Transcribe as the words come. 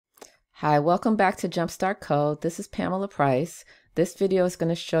Hi, welcome back to Jumpstart Code. This is Pamela Price. This video is going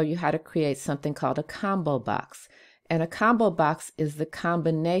to show you how to create something called a combo box. And a combo box is the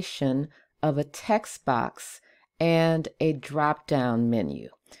combination of a text box and a drop-down menu.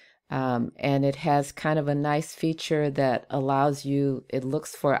 And it has kind of a nice feature that allows you, it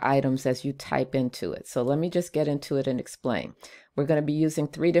looks for items as you type into it. So let me just get into it and explain. We're going to be using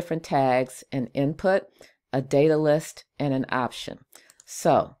 3 different tags: an input, a data list, and an option.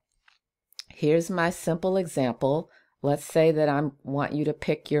 So here's my simple example. Let's say that I want you to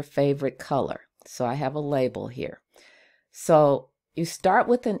pick your favorite color. So I have a label here. So you start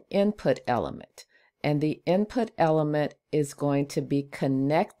with an input element, and the input element is going to be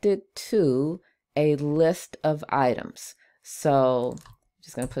connected to a list of items. So I'm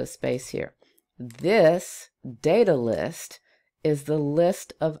just going to put a space here. This data list is the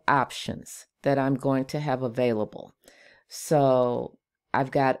list of options that I'm going to have available. So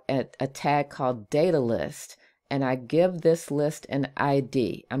I've got a tag called data list, and I give this list an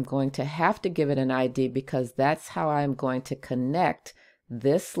ID. I'm going to have to give it an ID because that's how I'm going to connect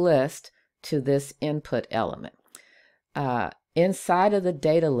this list to this input element. Inside of the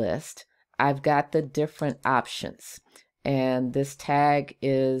data list, I've got the different options, and this tag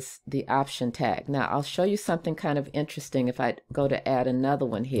is the option tag. Now, I'll show you something kind of interesting. If I go to add another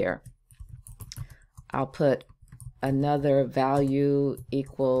one here, I'll put another value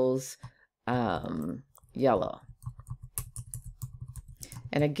equals yellow.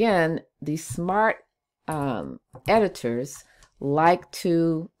 And again, these smart editors like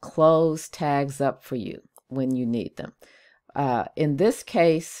to close tags up for you when you need them. In this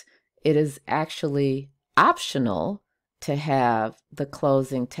case, it is actually optional to have the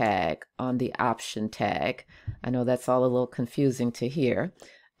closing tag on the option tag. I know that's all a little confusing to hear.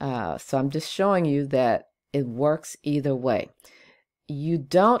 So I'm just showing you that it works either way. You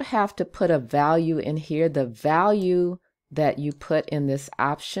don't have to put a value in here. The value that you put in this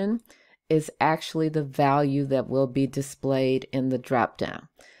option is actually the value that will be displayed in the dropdown.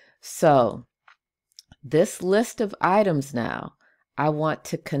 So this list of items now, I want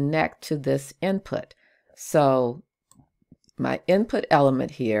to connect to this input. So my input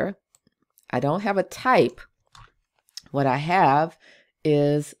element here, I don't have a type. What I have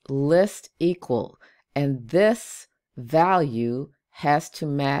is list equal. And this value has to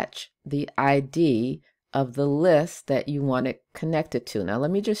match the ID of the list that you want it connected to. Now,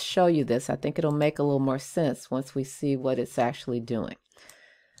 let me just show you this. I think it'll make a little more sense once we see what it's actually doing.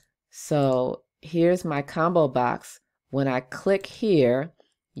 So here's my combo box. When I click here,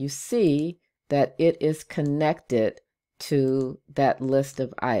 you see that it is connected to that list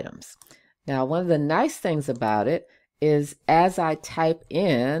of items. Now, one of the nice things about it is as I type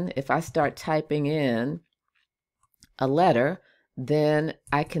in, if I start typing in a letter, then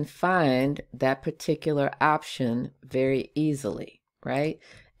I can find that particular option very easily, right?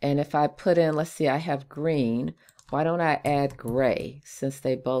 And if I put in, let's see, I have green, why don't I add gray since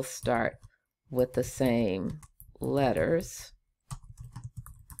they both start with the same letters?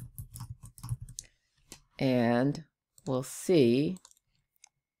 And we'll see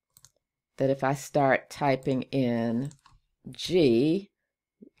that if I start typing in G,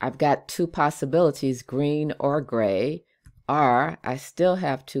 I've got 2 possibilities, green or gray. R, I still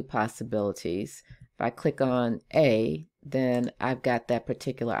have 2 possibilities. If I click on A, then I've got that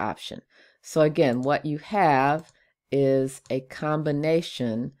particular option. So again, what you have is a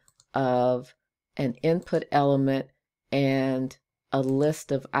combination of an input element and a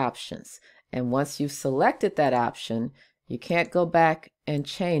list of options. And once you've selected that option, you can't go back and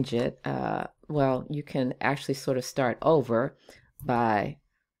change it. Well, you can actually sort of start over by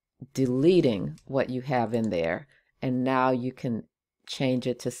deleting what you have in there, and now you can change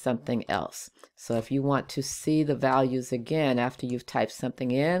it to something else. So if you want to see the values again after you've typed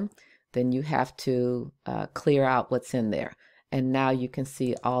something in, then you have to clear out what's in there. And now you can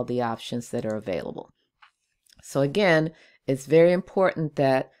see all the options that are available. So again, it's very important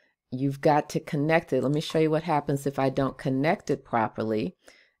that you've got to connect it. Let me show you what happens if I don't connect it properly.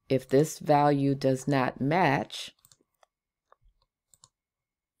 If this value does not match,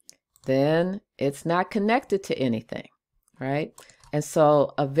 then it's not connected to anything, right? And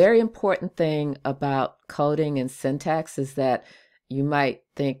so a very important thing about coding and syntax is that you might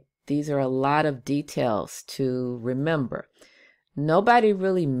think these are a lot of details to remember. Nobody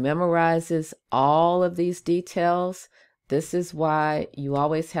really memorizes all of these details. This is why you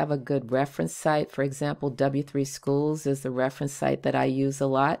always have a good reference site. For example, W3 Schools is the reference site that I use a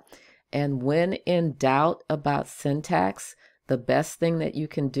lot. And when in doubt about syntax, the best thing that you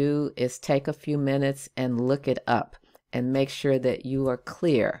can do is take a few minutes and look it up and make sure that you are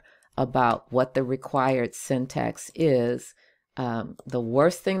clear about what the required syntax is, the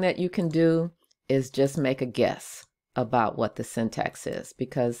worst thing that you can do is just make a guess about what the syntax is,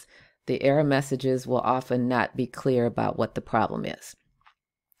 because the error messages will often not be clear about what the problem is.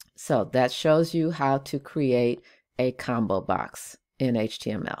 So that shows you how to create a combo box in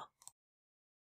HTML.